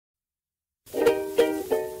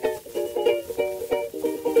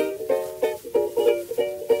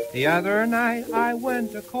The other night I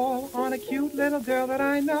went to call on a cute little girl that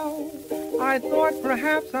I know. I thought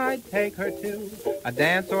perhaps I'd take her to a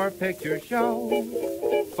dance or a picture show.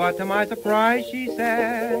 But to my surprise she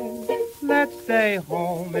said, let's stay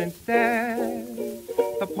home instead.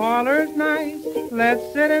 The parlor's nice,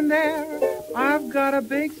 let's sit in there. I've got a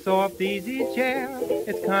big soft easy chair.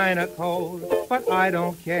 It's kinda cold, but I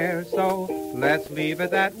don't care, so let's leave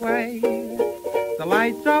it that way. The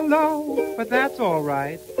lights are low, but that's all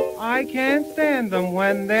right. I can't stand them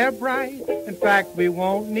when they're bright. In fact, we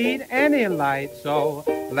won't need any light, so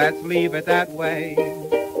let's leave it that way.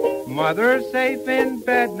 Mother's safe in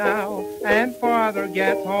bed now, and father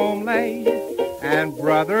gets home late. And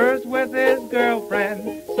brother's with his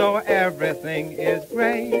girlfriend, so everything is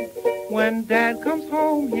great. When Dad comes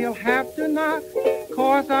home, he'll have to knock,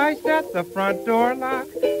 'cause I set the front door lock.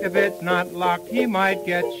 If it's not locked, he might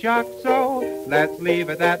get shocked, so let's leave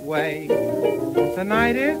it that way. The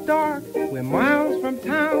night is dark, we're miles from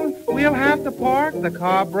town. We'll have to park, the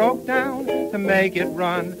car broke down. To make it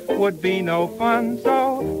run would be no fun,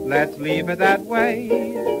 so let's leave it that way.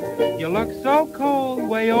 You look so cold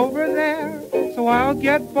way over there, so I'll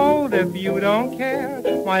get bold if you don't care.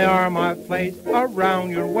 My arm I've placed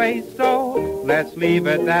around your waist, so let's leave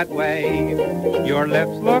it that way. Your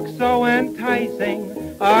lips look so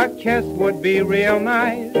enticing, a kiss would be real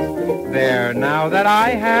nice. There, now that I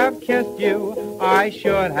have kissed you, I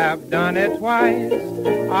should have done it twice.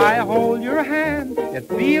 I hold your hand, it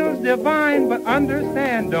feels divine, but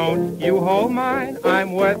understand, don't you hold mine.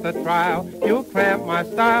 I'm worth a trial, you'll cramp my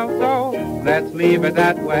style, so let's leave it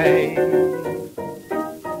that way.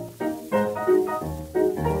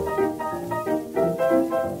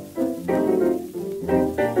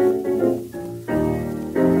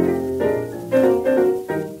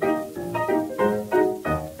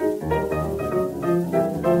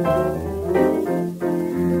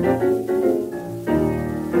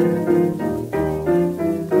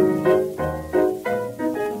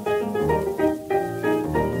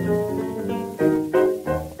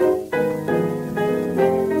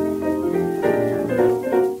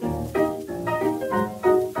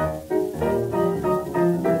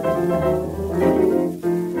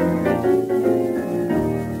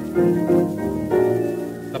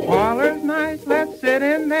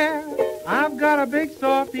 I've got a big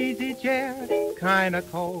soft easy chair. It's kinda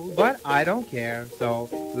cold, but I don't care, so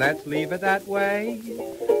let's leave it that way.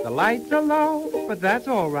 The lights are low, but that's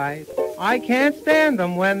all right. I can't stand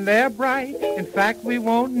them when they're bright. In fact, we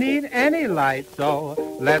won't need any light, so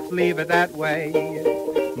let's leave it that way.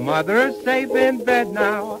 Mother's safe in bed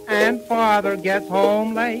now, and father gets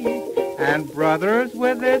home late. And brother's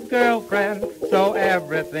with his girlfriend, so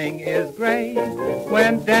everything is great.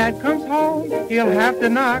 When Dad comes home, he'll have to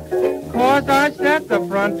knock, 'cause I set the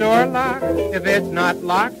front door lock. If it's not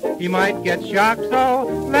locked, he might get shocked, so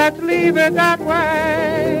let's leave it that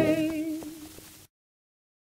way.